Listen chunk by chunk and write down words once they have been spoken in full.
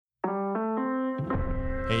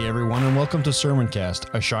Hey everyone, and welcome to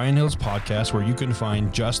SermonCast, a Cheyenne Hills podcast where you can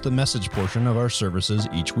find just the message portion of our services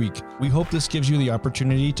each week. We hope this gives you the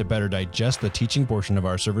opportunity to better digest the teaching portion of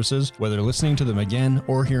our services, whether listening to them again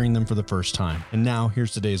or hearing them for the first time. And now,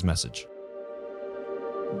 here's today's message.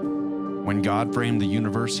 When God framed the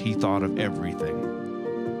universe, he thought of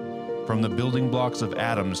everything. From the building blocks of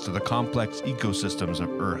atoms to the complex ecosystems of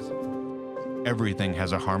Earth. Everything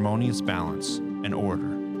has a harmonious balance and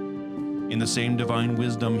order. In the same divine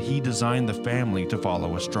wisdom, he designed the family to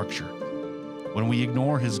follow a structure. When we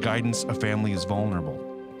ignore his guidance, a family is vulnerable,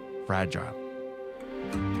 fragile.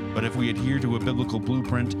 But if we adhere to a biblical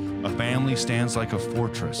blueprint, a family stands like a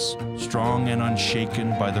fortress, strong and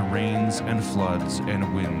unshaken by the rains and floods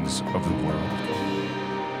and winds of the world.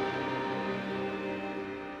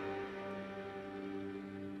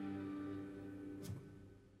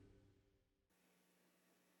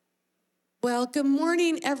 Well, good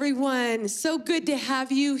morning, everyone. So good to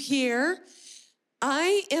have you here.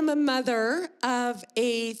 I am a mother of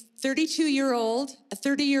a 32-year-old, a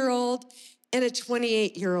 30-year-old, and a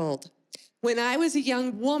 28-year-old. When I was a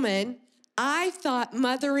young woman, I thought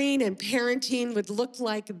mothering and parenting would look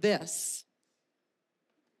like this.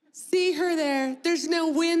 See her there? There's no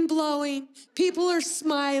wind blowing. People are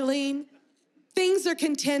smiling. Things are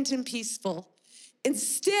content and peaceful.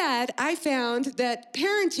 Instead, I found that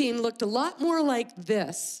parenting looked a lot more like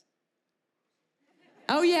this.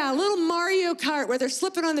 Oh yeah, a little Mario Kart where they're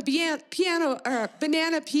slipping on the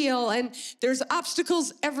banana peel and there's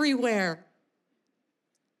obstacles everywhere.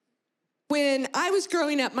 When I was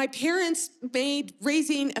growing up, my parents made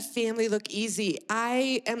raising a family look easy.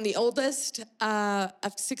 I am the oldest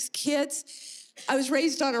of 6 kids. I was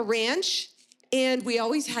raised on a ranch and we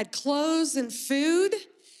always had clothes and food.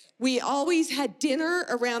 We always had dinner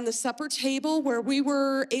around the supper table where we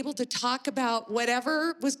were able to talk about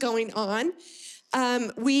whatever was going on.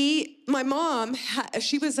 My mom,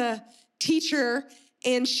 she was a teacher,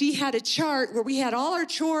 and she had a chart where we had all our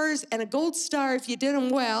chores and a gold star if you did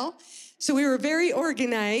them well. So we were very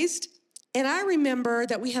organized. And I remember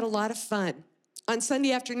that we had a lot of fun. On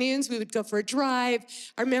Sunday afternoons, we would go for a drive.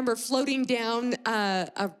 I remember floating down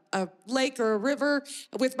a lake or a river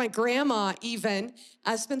with my grandma even.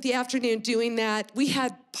 I spent the afternoon doing that. We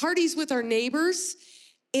had parties with our neighbors,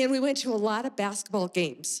 and we went to a lot of basketball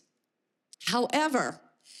games. However,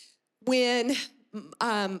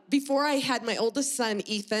 before I had my oldest son,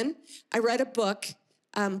 Ethan, I read a book,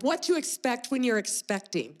 What to Expect When You're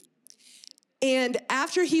Expecting. And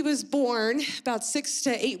after he was born, about 6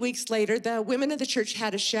 to 8 weeks later, the women of the church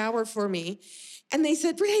had a shower for me. And they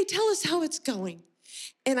said, Renee, tell us how it's going.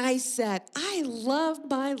 And I said, I love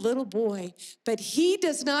my little boy, but he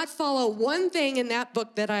does not follow one thing in that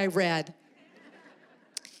book that I read.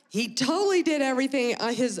 He totally did everything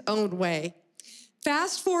his own way.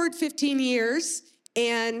 Fast forward 15 years,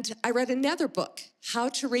 and I read another book, How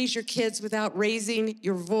to Raise Your Kids Without Raising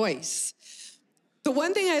Your Voice. The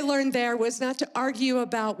one thing I learned there was not to argue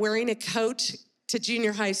about wearing a coat to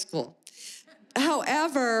junior high school.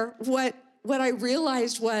 However, what I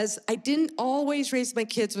realized was I didn't always raise my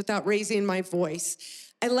kids without raising my voice.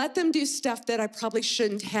 I let them do stuff that I probably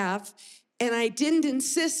shouldn't have, and I didn't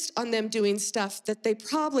insist on them doing stuff that they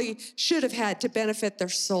probably should have had to benefit their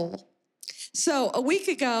soul. So a week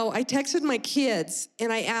ago, I texted my kids,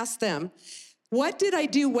 and I asked them, what did I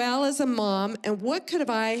do well as a mom, and what could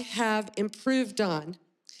I have improved on?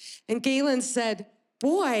 And Galen said,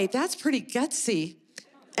 boy, that's pretty gutsy.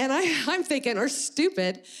 And I'm thinking, or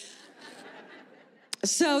stupid.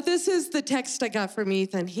 So this is the text I got from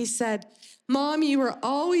Ethan. He said, Mom, you were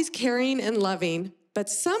always caring and loving, but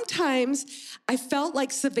sometimes I felt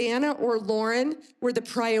like Savannah or Lauren were the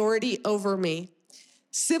priority over me.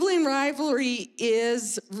 Sibling rivalry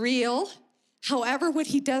is real. However, what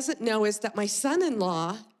he doesn't know is that my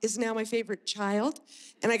son-in-law is now my favorite child,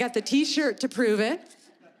 and I got the t-shirt to prove it.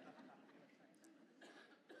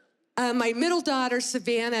 My middle daughter,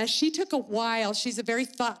 Savannah, she took a while. She's a very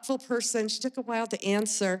thoughtful person. She took a while to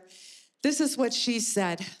answer. This is what she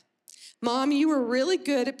said. Mom, you were really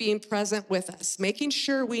good at being present with us, making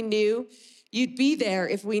sure we knew you'd be there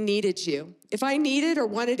if we needed you. If I needed or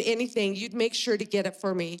wanted anything, you'd make sure to get it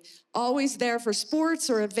for me. Always there for sports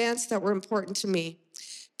or events that were important to me.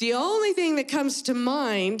 The only thing that comes to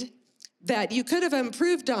mind that you could have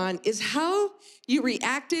improved on is how you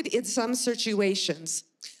reacted in some situations.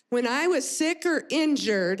 When I was sick or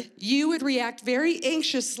injured, you would react very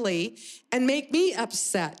anxiously and make me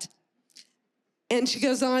upset. And she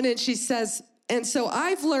goes on and she says, and so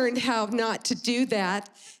I've learned how not to do that.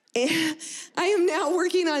 And I am now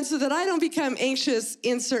working on so that I don't become anxious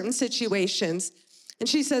in certain situations. And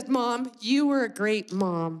she said, Mom, you were a great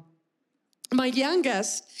mom. My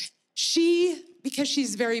youngest, because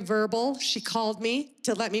she's very verbal, she called me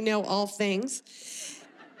to let me know all things.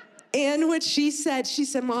 And what she said,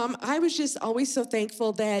 Mom, I was just always so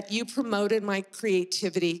thankful that you promoted my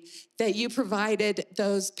creativity, that you provided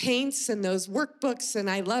those paints and those workbooks, and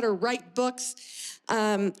I let her write books.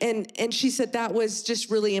 And she said that was just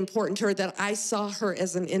really important to her, that I saw her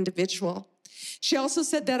as an individual. She also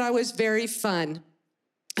said that I was very fun.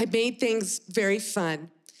 I made things very fun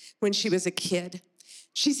when she was a kid.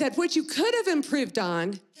 She said, what you could have improved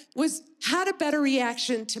on was had a better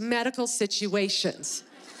reaction to medical situations.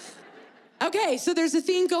 Okay, so there's a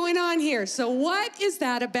theme going on here. So what is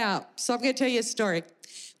that about? So I'm gonna tell you a story.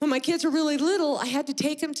 When my kids were really little, I had to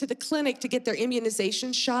take them to the clinic to get their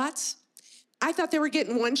immunization shots. I thought they were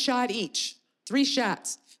getting 1 shot each, 3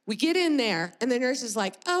 shots. We get in there, and the nurse is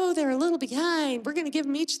like, oh, they're a little behind. We're gonna give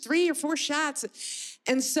them each 3 or 4 shots.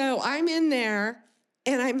 And so I'm in there,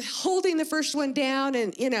 and I'm holding the first one down,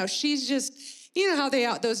 and she's just,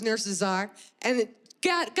 how those nurses are. And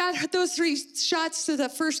got those 3 shots to the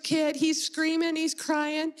first kid. He's screaming, he's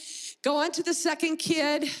crying. Go on to the second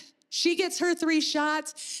kid. She gets her 3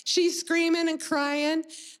 shots. She's screaming and crying.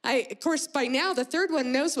 Of course, by now, the third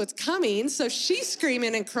one knows what's coming, so she's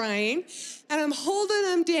screaming and crying. And I'm holding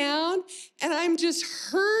them down, and I'm just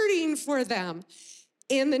hurting for them.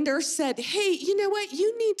 And the nurse said, hey, you know what?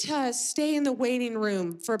 You need to stay in the waiting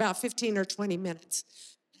room for about 15 or 20 minutes.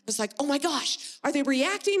 I was like, oh my gosh, are they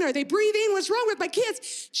reacting? Are they breathing? What's wrong with my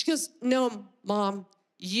kids? She goes, no, Mom,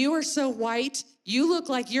 you are so white. You look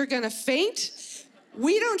like you're gonna faint.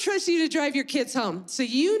 We don't trust you to drive your kids home. So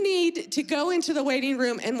you need to go into the waiting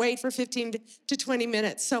room and wait for 15 to 20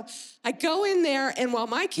 minutes. So I go in there, and while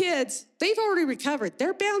my kids, they've already recovered.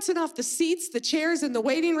 They're bouncing off the seats, the chairs in the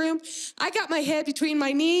waiting room. I got my head between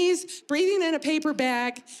my knees, breathing in a paper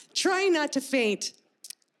bag, trying not to faint.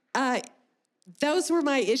 Those were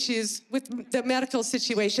my issues with the medical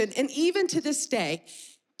situation. And even to this day,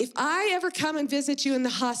 if I ever come and visit you in the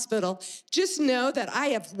hospital, just know that I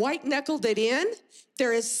have white-knuckled it in.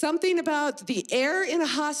 There is something about the air in a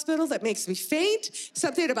hospital that makes me faint,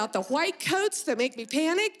 something about the white coats that make me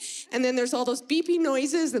panic, and then there's all those beeping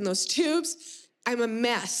noises and those tubes. I'm a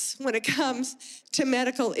mess when it comes to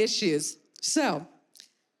medical issues. So,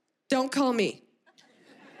 don't call me.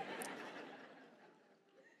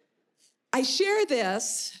 I share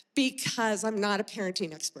this because I'm not a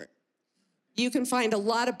parenting expert. You can find a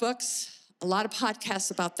lot of books, a lot of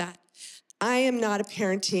podcasts about that. I am not a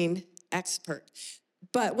parenting expert.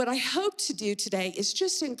 But what I hope to do today is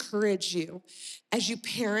just encourage you as you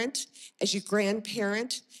parent, as you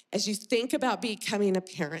grandparent, as you think about becoming a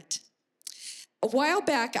parent. A while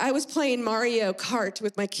back, I was playing Mario Kart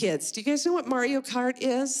with my kids. Do you guys know what Mario Kart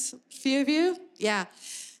is? A few of you? Yeah.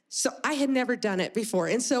 So I had never done it before.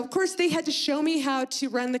 And so, of course, they had to show me how to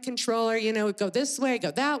run the controller, go this way,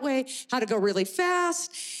 go that way, how to go really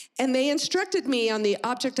fast. And they instructed me on the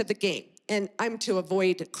object of the game. And I'm to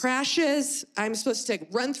avoid crashes. I'm supposed to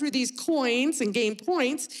run through these coins and gain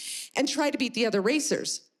points and try to beat the other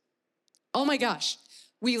racers. Oh my gosh.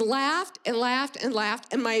 We laughed and laughed and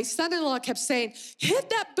laughed. And my son-in-law kept saying, hit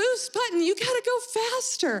that boost button. You gotta go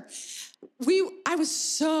faster. I was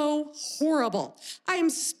so horrible. I am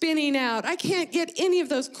spinning out. I can't get any of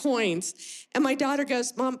those coins. And my daughter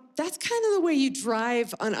goes, Mom, that's kind of the way you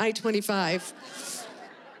drive on I-25.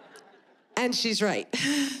 And she's right.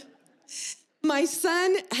 My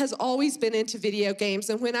son has always been into video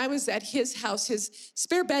games, and when I was at his house, his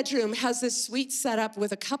spare bedroom has this sweet setup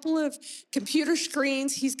with a couple of computer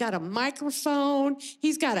screens. He's got a microphone.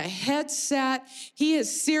 He's got a headset. He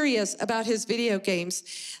is serious about his video games.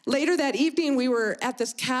 Later that evening, we were at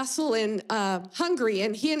this castle in Hungary,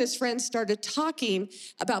 and he and his friends started talking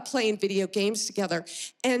about playing video games together,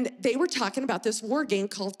 and they were talking about this war game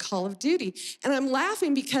called Call of Duty, and I'm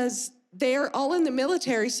laughing because they're all in the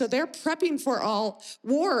military, so they're prepping for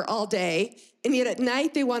war all day, and yet at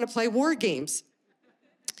night they want to play war games.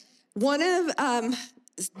 One of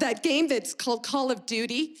that game that's called Call of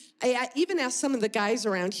Duty, I even asked some of the guys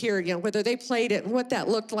around here, whether they played it and what that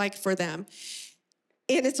looked like for them.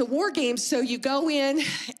 And it's a war game, so you go in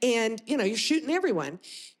and, you're shooting everyone.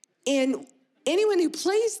 And anyone who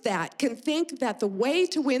plays that can think that the way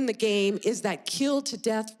to win the game is that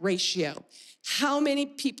kill-to-death ratio. How many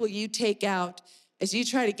people you take out as you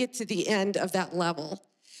try to get to the end of that level.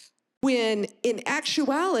 When in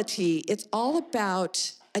actuality, it's all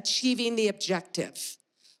about achieving the objective.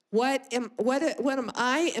 What am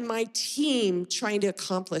I and my team trying to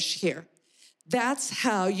accomplish here? That's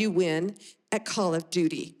how you win at Call of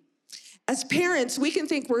Duty. As parents, we can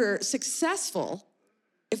think we're successful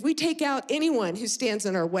if we take out anyone who stands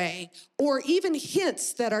in our way, or even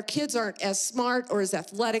hints that our kids aren't as smart or as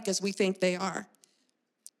athletic as we think they are.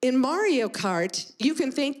 In Mario Kart, you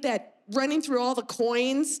can think that running through all the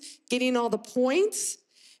coins, getting all the points,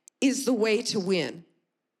 is the way to win.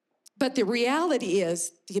 But the reality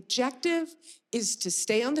is, the objective is to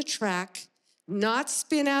stay on the track, not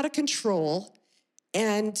spin out of control,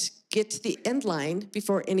 and get to the end line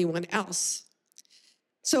before anyone else.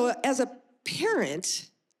 So as a parent,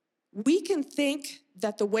 we can think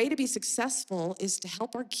that the way to be successful is to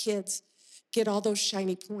help our kids get all those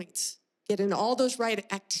shiny points, get in all those right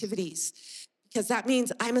activities, because that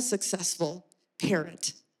means I'm a successful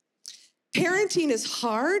parent. Parenting is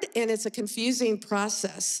hard and it's a confusing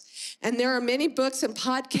process. And there are many books and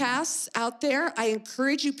podcasts out there. I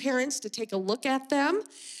encourage you parents to take a look at them.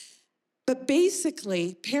 But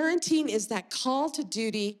basically, parenting is that call to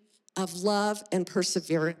duty of love and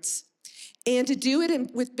perseverance. And to do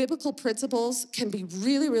it with biblical principles can be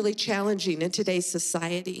really, really challenging in today's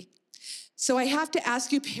society. So I have to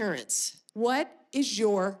ask you parents, what is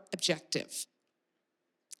your objective?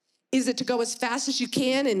 Is it to go as fast as you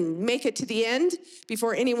can and make it to the end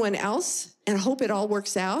before anyone else and hope it all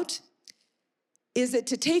works out? Is it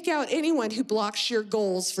to take out anyone who blocks your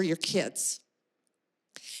goals for your kids?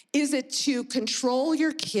 Is it to control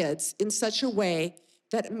your kids in such a way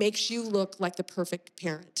that it makes you look like the perfect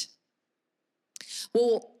parent?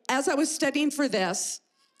 Well, as I was studying for this,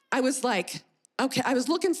 I was like, okay, I was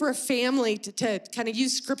looking for a family to kind of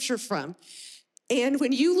use scripture from. And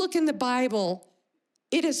when you look in the Bible,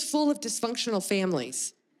 it is full of dysfunctional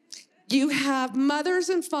families. You have mothers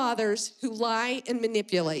and fathers who lie and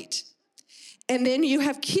manipulate. And then you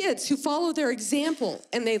have kids who follow their example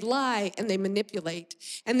and they lie and they manipulate.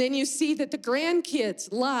 And then you see that the grandkids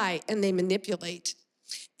lie and they manipulate.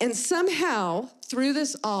 And somehow, through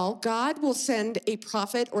this all, God will send a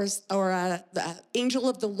prophet or the angel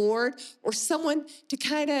of the Lord or someone to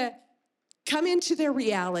kind of come into their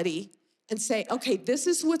reality and say, okay, this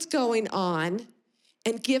is what's going on,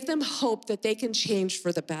 and give them hope that they can change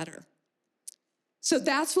for the better. So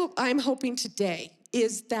that's what I'm hoping today,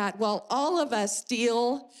 is that while all of us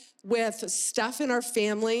deal with stuff in our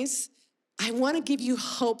families, I want to give you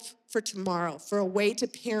hope for tomorrow, for a way to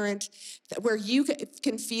parent where you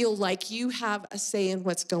can feel like you have a say in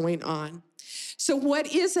what's going on. So what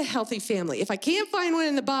is a healthy family? If I can't find one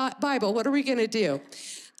in the Bible, what are we going to do?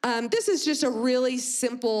 This is just a really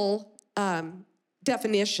simple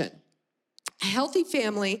definition. A healthy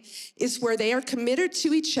family is where they are committed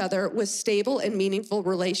to each other with stable and meaningful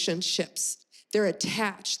relationships. They're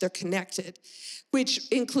attached, they're connected, which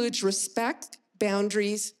includes respect,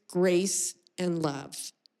 boundaries, grace, and love.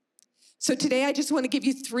 So today I just want to give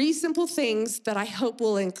you 3 simple things that I hope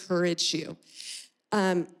will encourage you.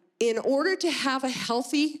 In order to have a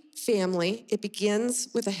healthy family, it begins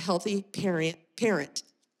with a healthy parent.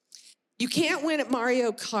 You can't win at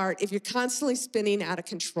Mario Kart if you're constantly spinning out of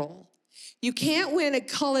control. You can't win at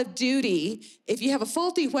Call of Duty if you have a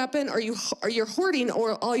faulty weapon or you're hoarding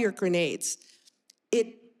all your grenades.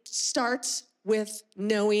 It starts with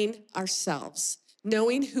knowing ourselves,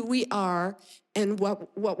 knowing who we are and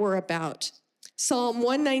what we're about. Psalm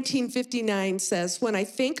 119:59 says, "When I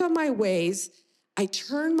think on my ways, I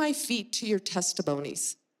turn my feet to your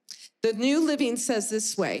testimonies." The New Living says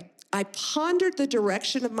this way, "I pondered the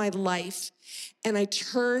direction of my life, and I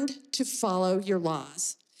turned to follow your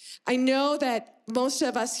laws." I know that most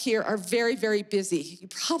of us here are very, very busy. You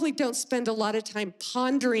probably don't spend a lot of time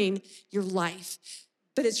pondering your life,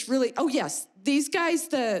 but it's really, oh yes, these guys,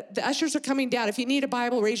 the ushers are coming down. If you need a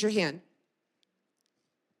Bible, raise your hand.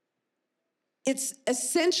 It's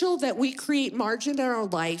essential that we create margin in our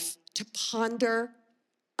life to ponder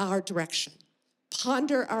our direction,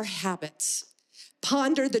 ponder our habits,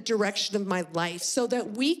 ponder the direction of my life so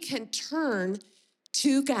that we can turn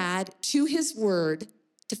to God, to his word,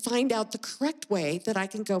 to find out the correct way that I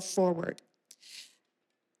can go forward.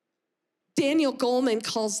 Daniel Goleman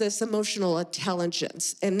calls this emotional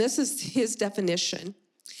intelligence, and this is his definition: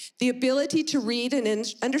 the ability to read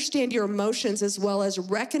and understand your emotions as well as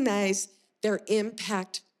recognize their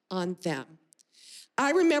impact on them.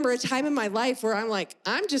 I remember a time in my life where I'm like,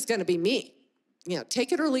 I'm just gonna be me,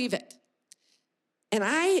 take it or leave it. And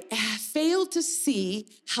I failed to see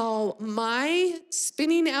how my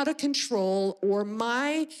spinning out of control or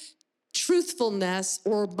my truthfulness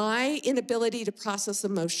or my inability to process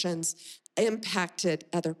emotions impacted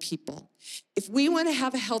other people. If we want to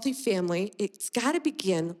have a healthy family, it's got to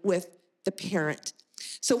begin with the parent.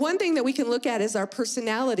 So one thing that we can look at is our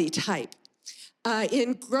personality type.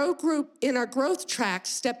 In our growth track,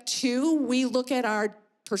 step 2, we look at our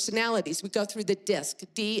personalities. We go through the DISC,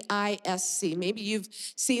 D-I-S-C. Maybe you've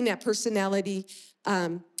seen that personality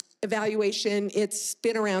evaluation. It's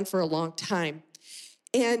been around for a long time.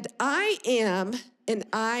 And I am an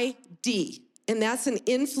ID, and that's an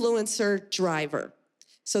influencer driver.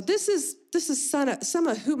 So this is some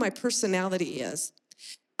of who my personality is.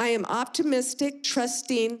 I am optimistic,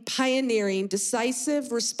 trusting, pioneering,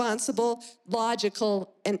 decisive, responsible,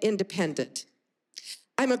 logical, and independent.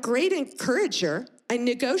 I'm a great encourager. I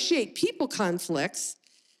negotiate people conflicts.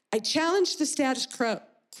 I challenge the status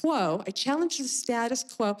quo. I challenge the status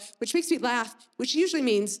quo, which makes me laugh, which usually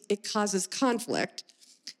means it causes conflict,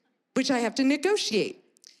 which I have to negotiate.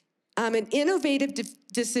 I'm an innovative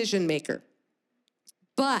decision maker.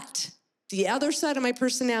 But the other side of my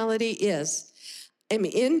personality is I'm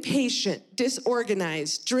impatient,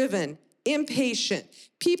 disorganized, driven, impatient,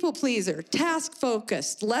 people pleaser, task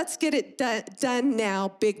focused, let's get it done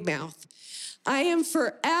now, big mouth. I am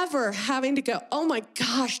forever having to go, oh my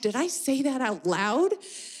gosh, did I say that out loud?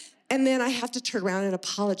 And then I have to turn around and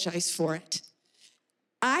apologize for it.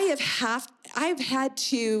 I've had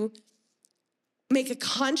to make a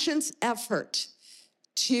conscious effort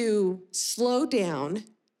to slow down,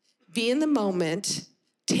 be in the moment,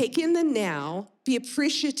 take in the now, be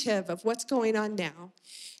appreciative of what's going on now,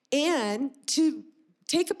 and to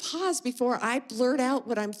take a pause before I blurt out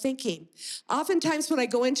what I'm thinking. Oftentimes when I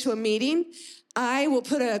go into a meeting, I will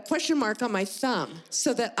put a question mark on my thumb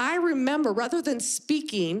so that I remember, rather than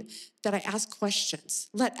speaking, that I ask questions.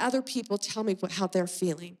 Let other people tell me how they're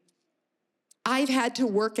feeling. I've had to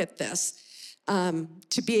work at this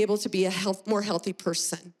to be able to be a more healthy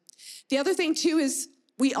person. The other thing too is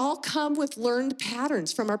we all come with learned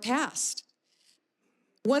patterns from our past.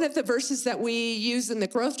 One of the verses that we use in the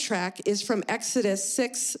growth track is from Exodus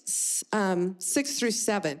 6 through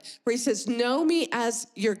 7, where he says, know me as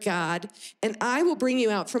your God, and I will bring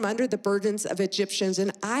you out from under the burdens of Egyptians,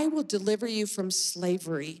 and I will deliver you from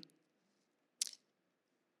slavery.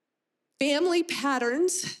 Family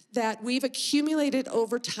patterns that we've accumulated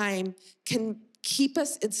over time can keep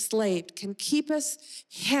us enslaved, can keep us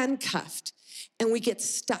handcuffed, and we get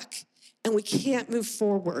stuck, and we can't move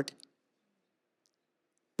forward.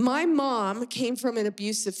 My mom came from an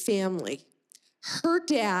abusive family. Her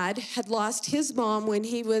dad had lost his mom when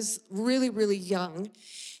he was really, really young,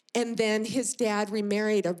 and then his dad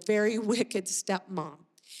remarried a very wicked stepmom.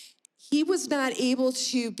 He was not able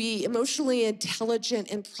to be emotionally intelligent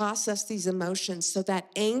and process these emotions. So that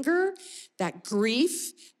anger, that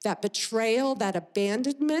grief, that betrayal, that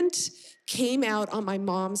abandonment came out on my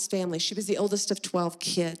mom's family. She was the oldest of 12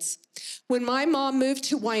 kids. When my mom moved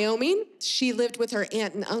to Wyoming, she lived with her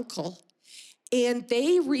aunt and uncle, and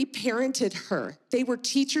they reparented her. They were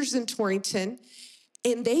teachers in Torrington,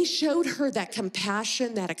 and they showed her that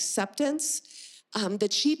compassion, that acceptance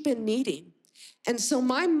that she'd been needing. And so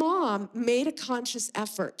my mom made a conscious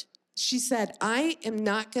effort. She said, I am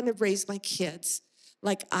not going to raise my kids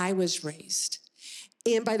like I was raised.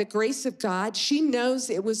 And by the grace of God, she knows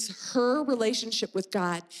it was her relationship with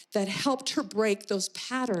God that helped her break those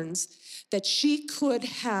patterns that she could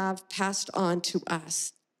have passed on to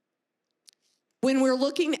us. When we're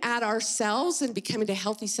looking at ourselves and becoming a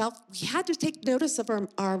healthy self, we had to take notice of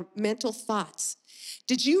our mental thoughts.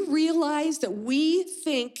 Did you realize that we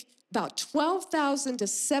think about 12,000 to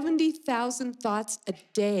 70,000 thoughts a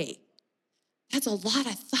day? That's a lot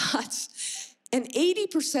of thoughts. And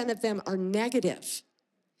 80% of them are negative.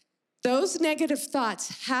 Those negative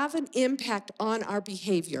thoughts have an impact on our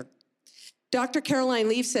behavior. Dr. Caroline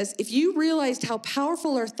Leaf says, if you realized how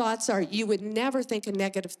powerful our thoughts are, you would never think a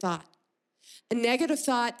negative thought. A negative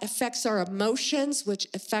thought affects our emotions, which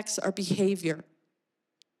affects our behavior.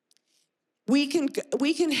 We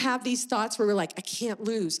can have these thoughts where we're like, I can't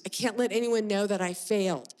lose. I can't let anyone know that I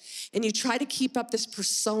failed. And you try to keep up this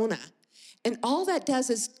persona. And all that does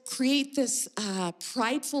is create this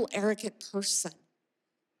prideful, arrogant person.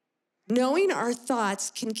 Knowing our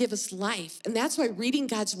thoughts can give us life. And that's why reading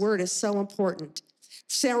God's word is so important.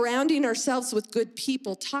 Surrounding ourselves with good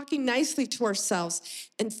people, talking nicely to ourselves,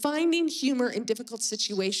 and finding humor in difficult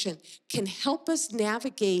situations can help us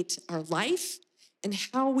navigate our life and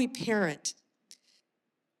how we parent.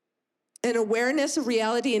 An awareness of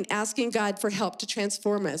reality and asking God for help to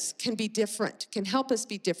transform us can be different, can help us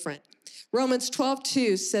be different. Romans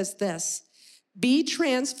 12:2 says this, be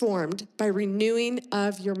transformed by renewing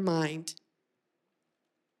of your mind.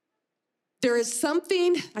 There is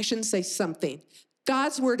something, I shouldn't say something,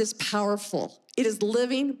 God's word is powerful. It is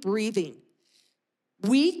living, breathing.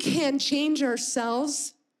 We can change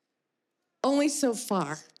ourselves only so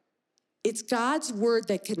far. It's God's word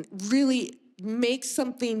that can really make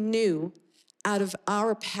something new out of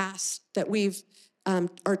our past that we've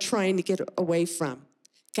are trying to get away from.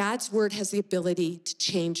 God's word has the ability to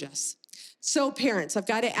change us. So parents, I've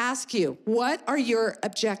got to ask you, what are your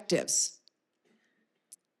objectives?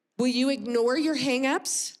 Will you ignore your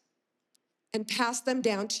hang-ups and pass them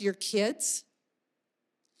down to your kids?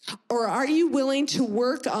 Or are you willing to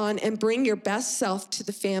work on and bring your best self to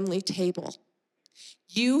the family table?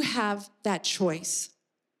 You have that choice.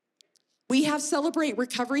 We have Celebrate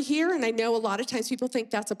Recovery here, and I know a lot of times people think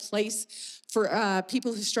that's a place for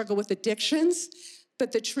people who struggle with addictions,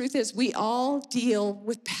 but the truth is we all deal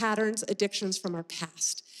with patterns, addictions from our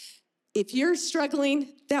past. If you're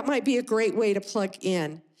struggling, that might be a great way to plug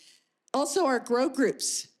in. Also, our Grow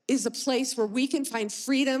Groups is a place where we can find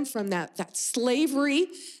freedom from that slavery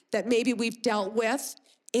that maybe we've dealt with,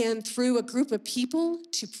 and through a group of people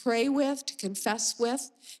to pray with, to confess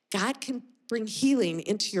with, God can bring healing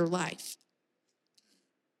into your life.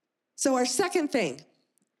 So our second thing,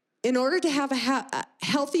 in order to have a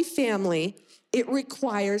healthy family, it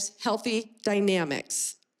requires healthy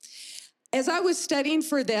dynamics. As I was studying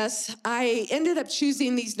for this, I ended up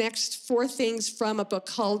choosing these next 4 things from a book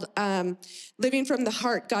called Living from the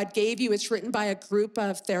Heart God Gave You. It's written by a group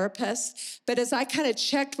of therapists. But as I kind of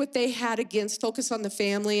checked what they had against Focus on the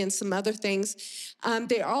Family and some other things,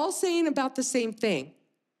 they're all saying about the same thing.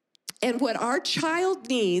 And what our child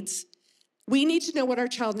needs, we need to know what our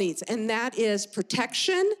child needs, and that is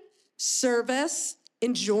protection, service,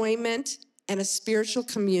 enjoyment, and a spiritual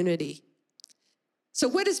community. So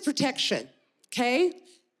what is protection? Okay?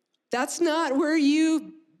 That's not where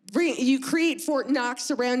you create Fort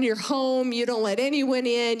Knox around your home. You don't let anyone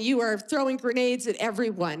in. You are throwing grenades at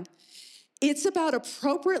everyone. It's about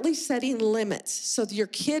appropriately setting limits so that your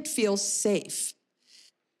kid feels safe.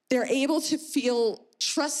 They're able to feel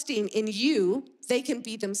trusting in you. They can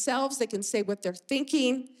be themselves. They can say what they're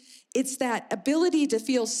thinking. It's that ability to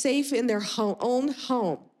feel safe in their own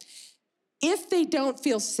home. If they don't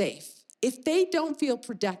feel safe, if they don't feel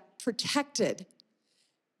protected,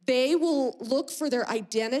 they will look for their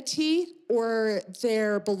identity or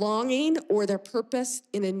their belonging or their purpose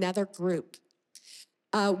in another group.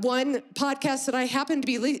 One podcast that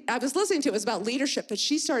I was listening to, it was about leadership, but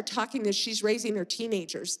she started talking as she's raising her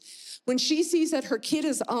teenagers. When she sees that her kid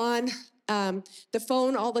is on the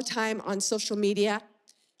phone all the time on social media,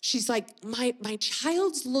 she's like, my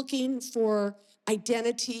child's looking for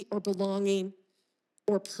identity or belonging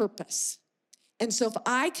or purpose. And so if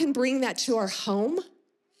I can bring that to our home,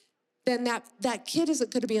 then that kid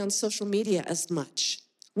isn't going to be on social media as much.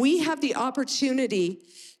 We have the opportunity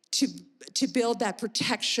to build that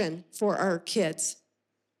protection for our kids.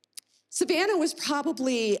 Savannah was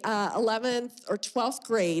probably 11th or 12th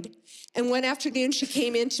grade, and one afternoon she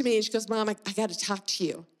came in to me and she goes, Mom, I got to talk to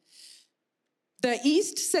you. The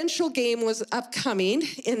East Central game was upcoming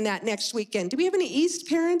in that next weekend. Do we have any East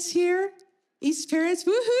parents here? East parents,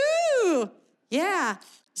 woohoo! Yeah,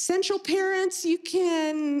 Central parents, you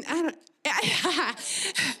can,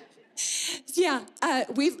 yeah,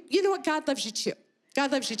 you know what, God loves you too.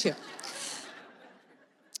 God loves you too.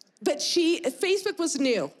 But Facebook was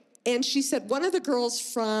new, and she said one of the girls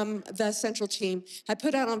from the Central team had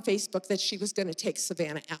put out on Facebook that she was gonna take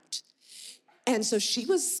Savannah out. And so she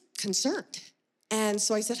was concerned. And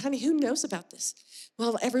so I said, honey, who knows about this?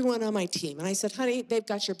 Well, everyone on my team. And I said, honey, they've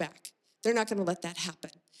got your back. They're not gonna let that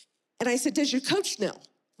happen. And I said, does your coach know?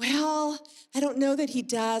 Well, I don't know that he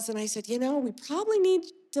does. And I said, we probably need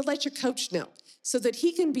to let your coach know so that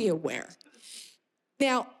he can be aware.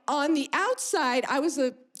 Now, on the outside, I was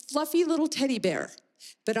a fluffy little teddy bear.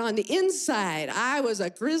 But on the inside, I was a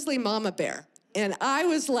grizzly mama bear. And I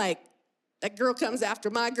was like, that girl comes after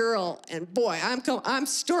my girl. And boy, I'm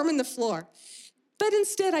storming the floor. But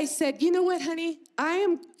instead I said, you know what, honey?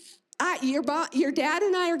 Your dad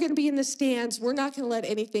and I are gonna be in the stands. We're not gonna let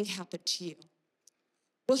anything happen to you.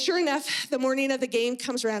 Well, sure enough, the morning of the game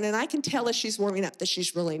comes around, and I can tell as she's warming up that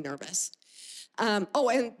she's really nervous. And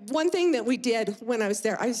one thing that we did when I was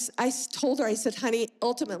there, I told her, I said, honey,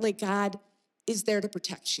 ultimately God is there to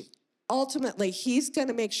protect you. Ultimately, he's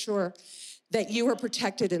gonna make sure that you are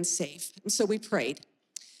protected and safe. And so we prayed.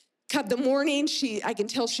 Come the morning, I can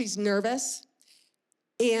tell she's nervous.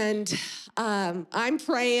 And I'm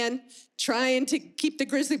praying, trying to keep the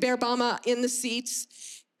grizzly bear mama in the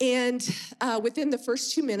seats. And within the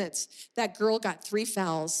first 2 minutes, that girl got 3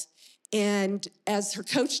 fouls. And as her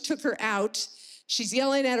coach took her out, she's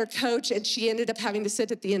yelling at her coach, and she ended up having to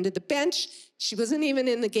sit at the end of the bench. She wasn't even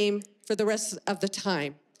in the game for the rest of the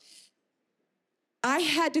time. I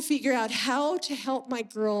had to figure out how to help my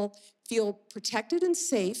girl feel protected and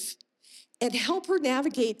safe and help her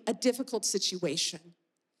navigate a difficult situation.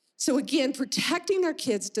 So again, protecting our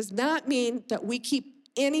kids does not mean that we keep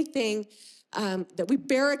anything, that we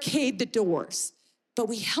barricade the doors, but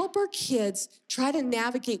we help our kids try to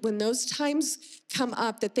navigate when those times come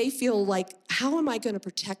up that they feel like, how am I going to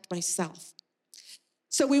protect myself?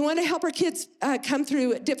 So we want to help our kids come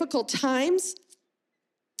through difficult times,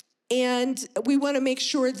 and we want to make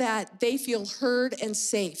sure that they feel heard and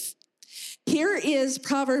safe. Here is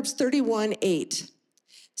Proverbs 31:8.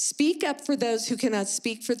 Speak up for those who cannot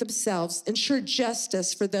speak for themselves. Ensure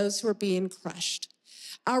justice for those who are being crushed.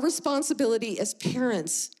 Our responsibility as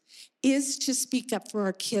parents is to speak up for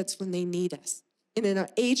our kids when they need us in an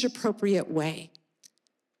age-appropriate way.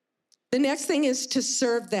 The next thing is to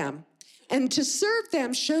serve them. And to serve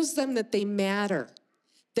them shows them that they matter,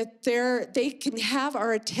 that they can have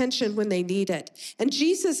our attention when they need it. And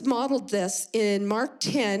Jesus modeled this in Mark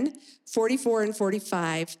 10:44 and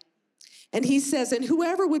 45. And he says, and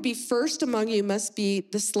whoever would be first among you must be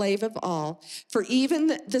the slave of all. For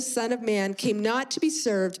even the Son of Man came not to be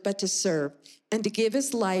served, but to serve, and to give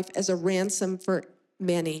his life as a ransom for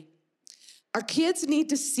many. Our kids need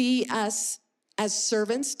to see us as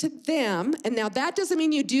servants to them. And now that doesn't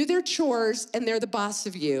mean you do their chores and they're the boss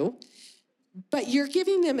of you, but you're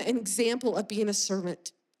giving them an example of being a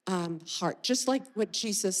servant heart, just like what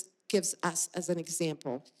Jesus gives us as an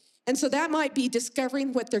example. And so that might be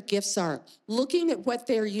discovering what their gifts are, looking at what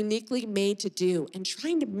they're uniquely made to do, and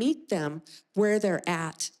trying to meet them where they're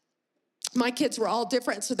at. My kids were all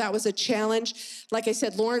different, so that was a challenge. Like I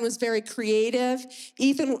said, Lauren was very creative.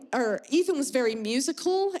 Ethan was very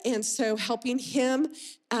musical, and so helping him,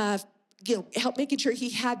 help making sure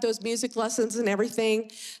he had those music lessons and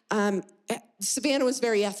everything. Savannah was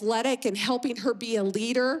very athletic, and helping her be a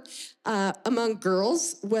leader among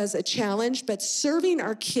girls was a challenge, but serving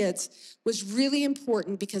our kids was really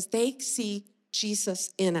important because they see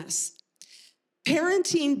Jesus in us.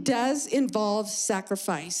 Parenting does involve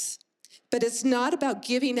sacrifice, but it's not about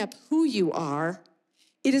giving up who you are.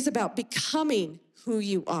 It is about becoming who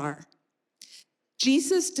you are.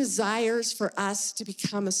 Jesus desires for us to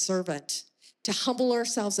become a servant, to humble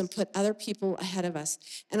ourselves and put other people ahead of us.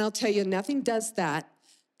 And I'll tell you, nothing does that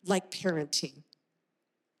like parenting.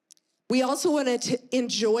 We also want to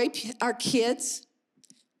enjoy our kids.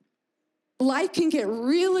 Life can get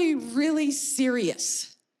really, really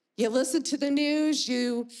serious. You listen to the news,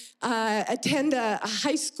 you attend a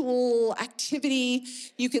high school activity,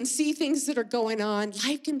 you can see things that are going on.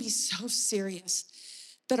 Life can be so serious.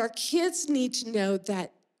 But our kids need to know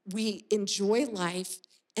that we enjoy life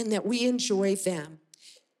and that we enjoy them.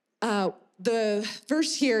 The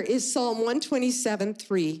verse here is Psalm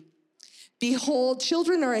 127:3. Behold,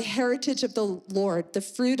 children are a heritage of the Lord. The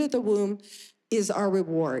fruit of the womb is our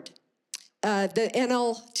reward. The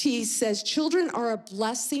NLT says, children are a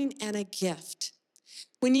blessing and a gift.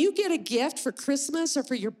 When you get a gift for Christmas or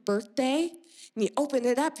for your birthday, and you open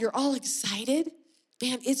it up, you're all excited.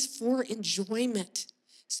 Man, it's for enjoyment.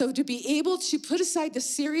 So to be able to put aside the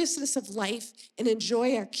seriousness of life and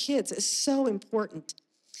enjoy our kids is so important.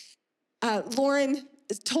 Lauren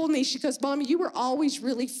told me, she goes, Mom, you were always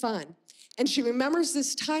really fun. And she remembers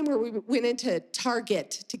this time where we went into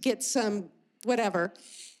Target to get some whatever.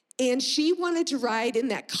 And she wanted to ride in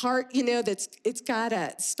that cart, it's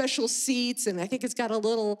got special seats, and I think it's got a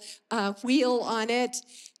little wheel on it.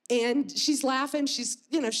 And she's laughing. She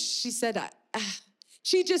said,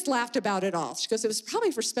 she just laughed about it all. She goes, it was probably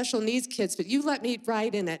for special needs kids, but you let me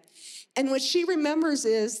ride in it. And what she remembers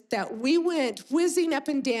is that we went whizzing up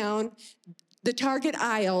and down the Target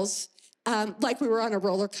aisles like we were on a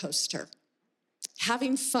roller coaster.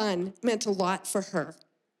 Having fun meant a lot for her.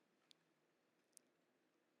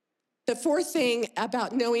 The fourth thing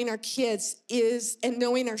about knowing our kids and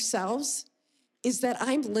knowing ourselves is that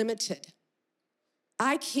I'm limited.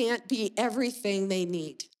 I can't be everything they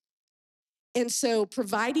need. And so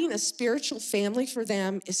providing a spiritual family for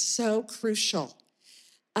them is so crucial.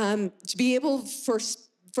 To be able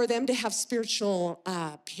for them to have spiritual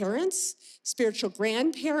parents, spiritual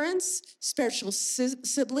grandparents, spiritual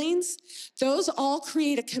siblings, those all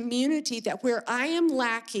create a community that where I am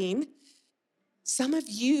lacking, some of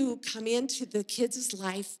you come into the kids'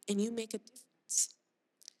 life and you make a difference.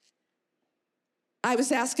 I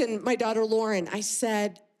was asking my daughter Lauren, I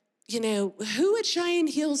said, who at Cheyenne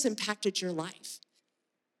Hills impacted your life?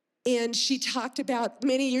 And she talked about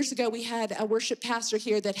many years ago, we had a worship pastor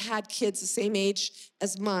here that had kids the same age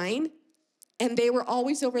as mine. And they were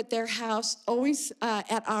always over at their house, always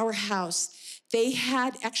at our house. They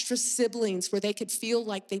had extra siblings where they could feel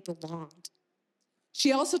like they belonged.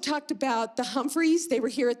 She also talked about the Humphreys. They were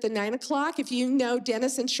here at the 9 o'clock. If you know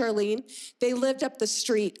Dennis and Charlene, they lived up the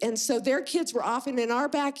street. And so their kids were often in our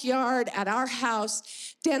backyard, at our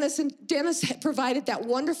house. Dennis provided that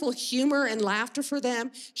wonderful humor and laughter for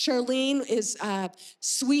them. Charlene is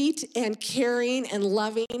sweet and caring and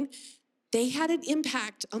loving. They had an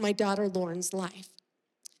impact on my daughter Lauren's life.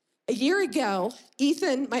 A year ago,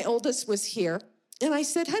 Ethan, my oldest, was here. And I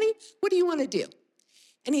said, honey, what do you want to do?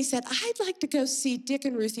 And he said, I'd like to go see Dick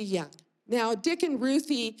and Ruthie Young. Now, Dick and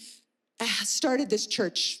Ruthie started this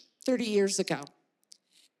church 30 years ago.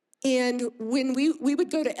 And when we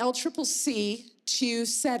would go to LCCC to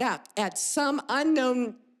set up at some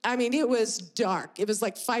unknown, it was dark. It was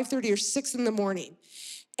like 5:30 or 6 in the morning.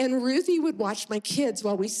 And Ruthie would watch my kids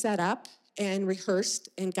while we set up and rehearsed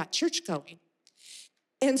and got church going.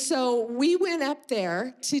 And so we went up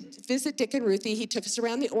there to visit Dick and Ruthie. He took us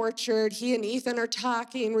around the orchard. He and Ethan are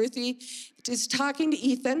talking. Ruthie is talking to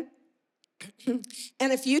Ethan.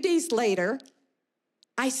 And a few days later,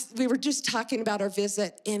 we were just talking about our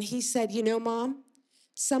visit. And he said, you know, Mom,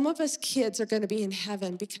 some of us kids are going to be in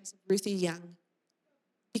heaven because of Ruthie Young.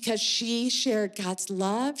 Because she shared God's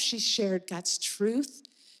love. She shared God's truth.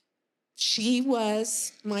 She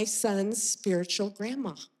was my son's spiritual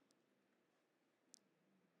grandma.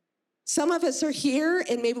 Some of us are here,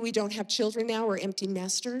 and maybe we don't have children now, we're empty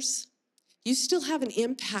nesters. You still have an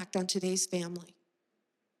impact on today's family.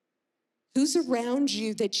 Who's around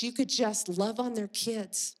you that you could just love on their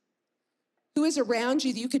kids? Who is around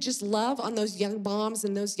you that you could just love on those young moms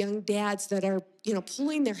and those young dads that are,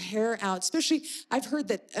 pulling their hair out? Especially, I've heard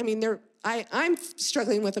that, I'm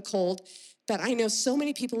struggling with a cold, but I know so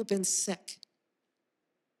many people have been sick.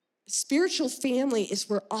 Spiritual family is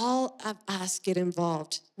where all of us get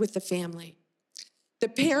involved with the family. The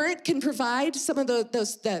parent can provide some of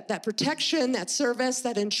that protection, that service,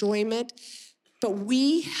 that enjoyment, but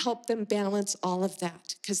we help them balance all of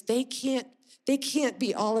that because they can't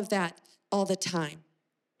be all of that all the time.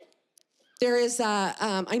 There is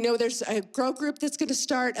I know there's a grow group that's going to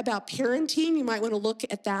start about parenting. You might want to look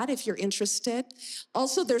at that if you're interested.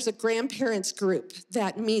 Also, there's a grandparents group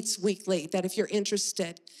that meets weekly that if you're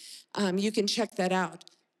interested, you can check that out.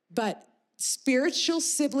 But spiritual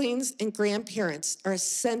siblings and grandparents are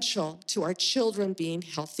essential to our children being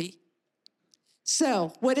healthy.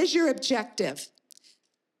 So, what is your objective?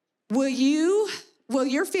 Will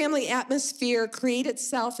your family atmosphere create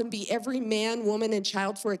itself and be every man, woman, and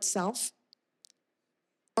child for itself?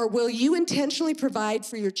 Or will you intentionally provide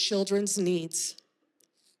for your children's needs?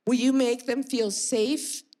 Will you make them feel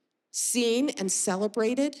safe, seen, and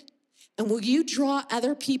celebrated? And will you draw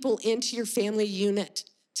other people into your family unit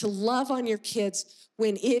to love on your kids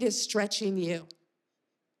when it is stretching you?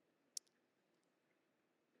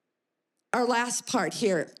 Our last part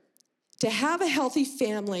here, to have a healthy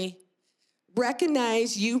family,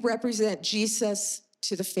 recognize you represent Jesus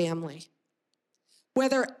to the family.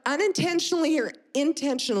 Whether unintentionally or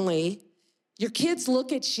intentionally, your kids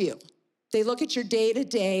look at you. They look at your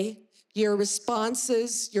day-to-day, your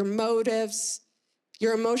responses, your motives,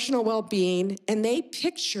 your emotional well-being, and they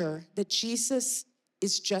picture that Jesus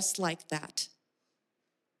is just like that.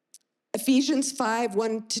 Ephesians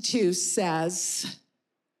 5:1-2 says,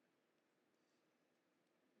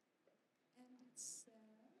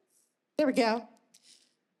 there we go.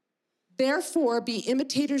 Therefore, be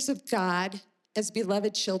imitators of God as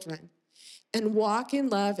beloved children, and walk in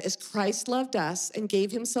love as Christ loved us and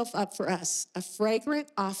gave himself up for us, a fragrant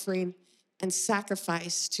offering and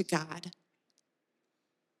sacrifice to God.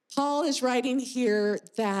 Paul is writing here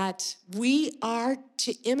that we are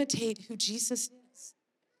to imitate who Jesus is.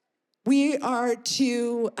 We are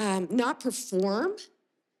to not perform.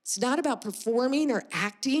 It's not about performing or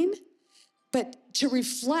acting, but to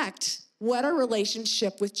reflect what our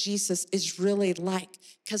relationship with Jesus is really like,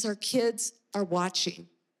 because our kids are watching.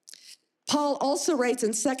 Paul also writes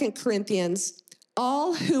in 2 Corinthians,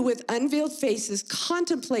 all who with unveiled faces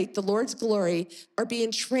contemplate the Lord's glory are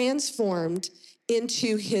being transformed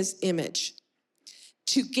into his image.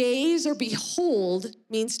 To gaze or behold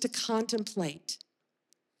means to contemplate.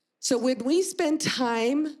 So when we spend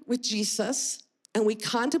time with Jesus and we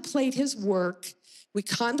contemplate his work, we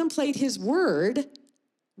contemplate his word,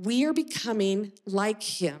 we are becoming like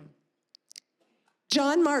him.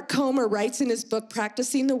 John Mark Comer writes in his book,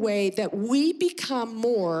 Practicing the Way, that we become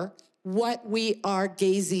more what we are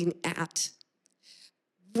gazing at.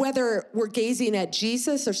 Whether we're gazing at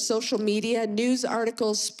Jesus or social media, news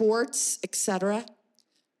articles, sports, etc.,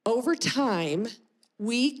 over time,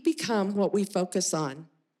 we become what we focus on.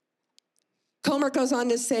 Comer goes on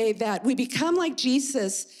to say that we become like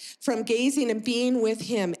Jesus from gazing and being with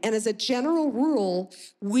him. And as a general rule,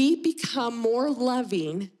 we become more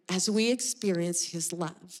loving as we experience his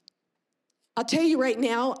love. I'll tell you right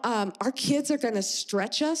now, our kids are going to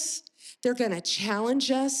stretch us. They're going to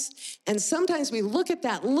challenge us. And sometimes we look at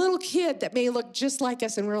that little kid that may look just like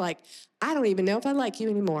us and we're like, I don't even know if I like you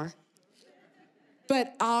anymore.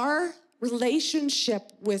 But our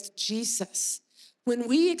relationship with Jesus, when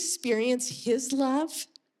we experience his love,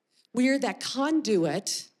 we are that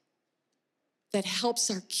conduit that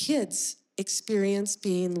helps our kids experience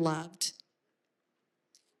being loved.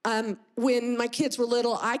 When my kids were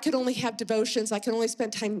little, I could only have devotions. I could only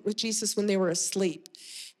spend time with Jesus when they were asleep.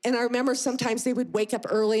 And I remember sometimes they would wake up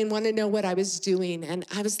early and want to know what I was doing. And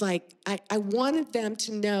I was like, I wanted them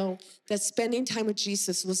to know that spending time with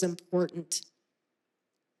Jesus was important.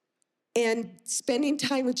 And spending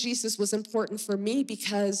time with Jesus was important for me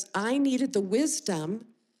because I needed the wisdom,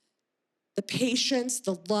 the patience,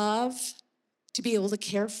 the love to be able to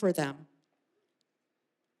care for them.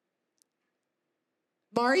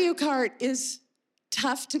 Mario Kart is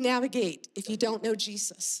tough to navigate if you don't know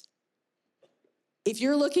Jesus. If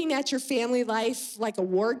you're looking at your family life like a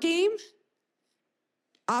war game,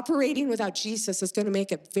 operating without Jesus is going to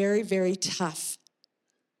make it very, very tough.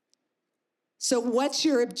 So what's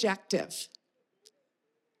your objective?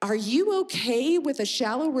 Are you okay with a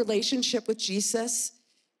shallow relationship with Jesus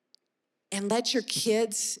and let your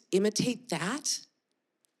kids imitate that?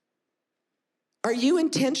 Are you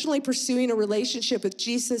intentionally pursuing a relationship with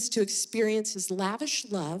Jesus to experience his lavish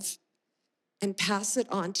love and pass it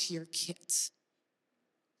on to your kids?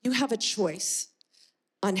 You have a choice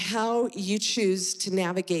on how you choose to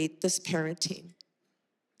navigate this parenting.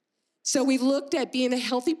 So we looked at being a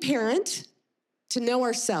healthy parent, to know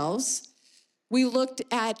ourselves. We looked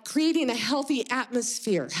at creating a healthy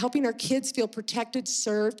atmosphere, helping our kids feel protected,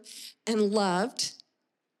 served, and loved.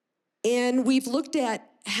 And we've looked at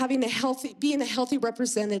being a healthy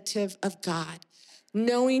representative of God,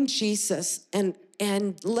 knowing Jesus and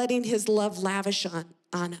letting his love lavish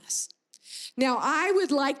on us. Now, I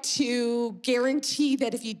would like to guarantee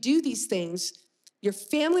that if you do these things, your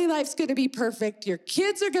family life's going to be perfect, your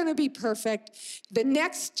kids are going to be perfect, the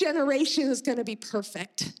next generation is going to be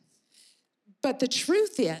perfect. But the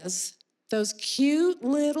truth is, those cute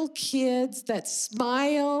little kids that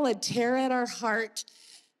smile and tear at our heart,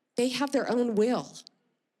 they have their own will.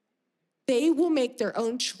 They will make their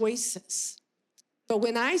own choices. But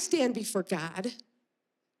when I stand before God,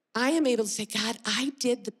 I am able to say, God, I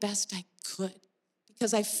did the best I could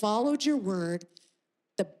because I followed your word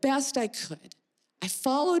the best I could. I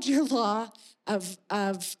followed your law of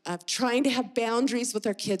trying to have boundaries with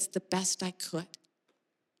our kids the best I could.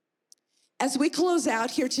 As we close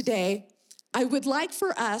out here today, I would like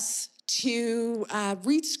for us to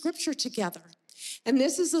read scripture together. And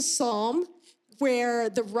this is a psalm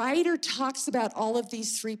where the writer talks about all of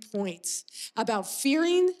these 3 points, about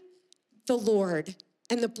fearing the Lord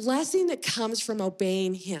and the blessing that comes from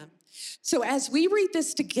obeying him. So as we read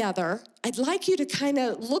this together, I'd like you to kind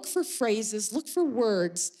of look for phrases, look for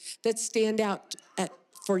words that stand out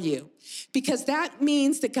for you, because that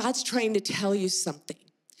means that God's trying to tell you something.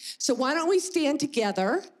 So why don't we stand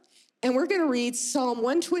together, and we're going to read Psalm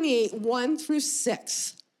 128, 1 through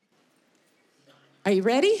 6. Are you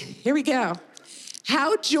ready? Here we go.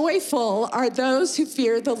 How joyful are those who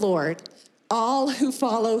fear the Lord, all who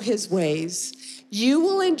follow his ways. You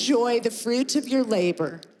will enjoy the fruit of your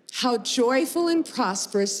labor. How joyful and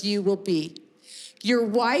prosperous you will be. Your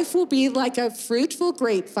wife will be like a fruitful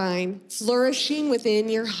grapevine flourishing within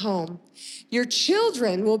your home. Your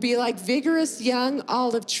children will be like vigorous young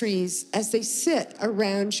olive trees as they sit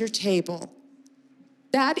around your table.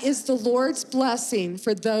 That is the Lord's blessing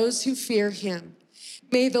for those who fear him.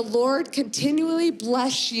 May the Lord continually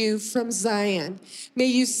bless you from Zion. May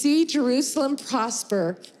you see Jerusalem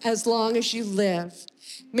prosper as long as you live.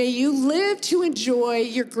 May you live to enjoy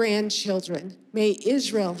your grandchildren. May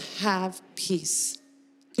Israel have peace.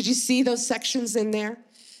 Could you see those sections in there?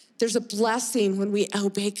 There's a blessing when we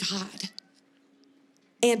obey God.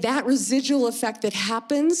 And that residual effect that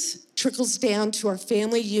happens trickles down to our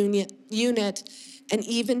family unit and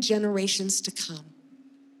even generations to come.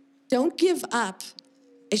 Don't give up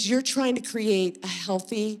as you're trying to create a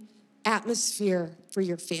healthy atmosphere for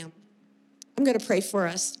your family. I'm going to pray for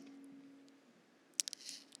us.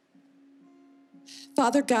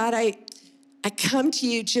 Father God, I come to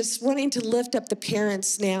you just wanting to lift up the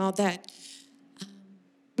parents now that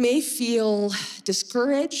may feel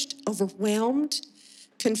discouraged, overwhelmed,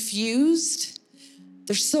 confused.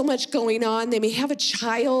 There's so much going on. They may have a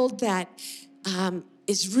child that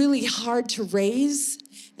is really hard to raise.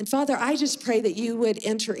 And Father, I just pray that you would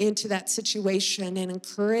enter into that situation and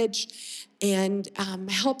encourage and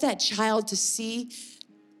help that child to see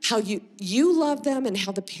how you love them and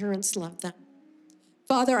how the parents love them.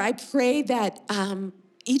 Father, I pray that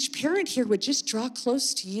each parent here would just draw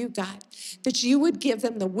close to you, God, that you would give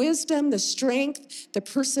them the wisdom, the strength, the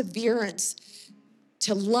perseverance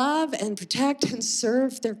to love and protect and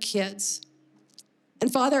serve their kids.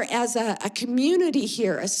 And Father, as a community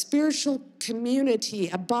here, a spiritual community,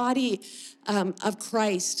 a body of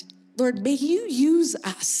Christ, Lord, may you use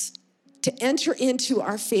us to enter into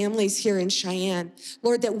our families here in Cheyenne.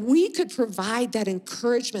 Lord, that we could provide that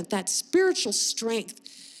encouragement, that spiritual strength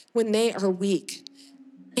when they are weak.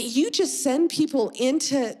 May you just send people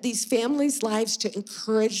into these families' lives to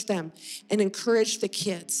encourage them and encourage the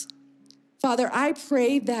kids. Father, I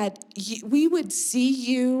pray that we would see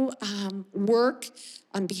you work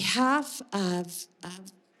on behalf of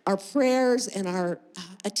our prayers and our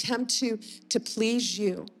attempt to please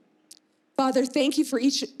you. Father, thank you for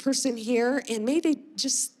each person here, and may they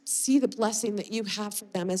just see the blessing that you have for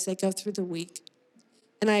them as they go through the week.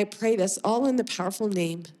 And I pray this all in the powerful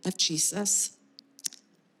name of Jesus.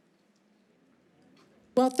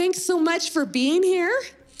 Well, thanks so much for being here.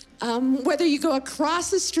 Whether you go across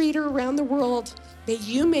the street or around the world, may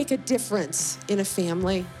you make a difference in a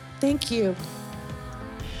family. Thank you.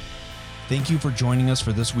 Thank you for joining us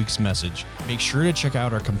for this week's message. Make sure to check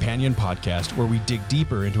out our companion podcast where we dig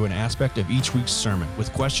deeper into an aspect of each week's sermon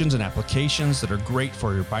with questions and applications that are great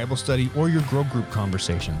for your Bible study or your grow group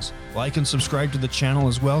conversations. Like and subscribe to the channel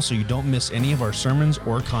as well so you don't miss any of our sermons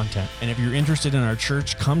or content. And if you're interested in our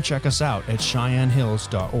church, come check us out at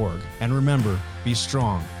CheyenneHills.org. And remember, be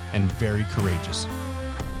strong and very courageous.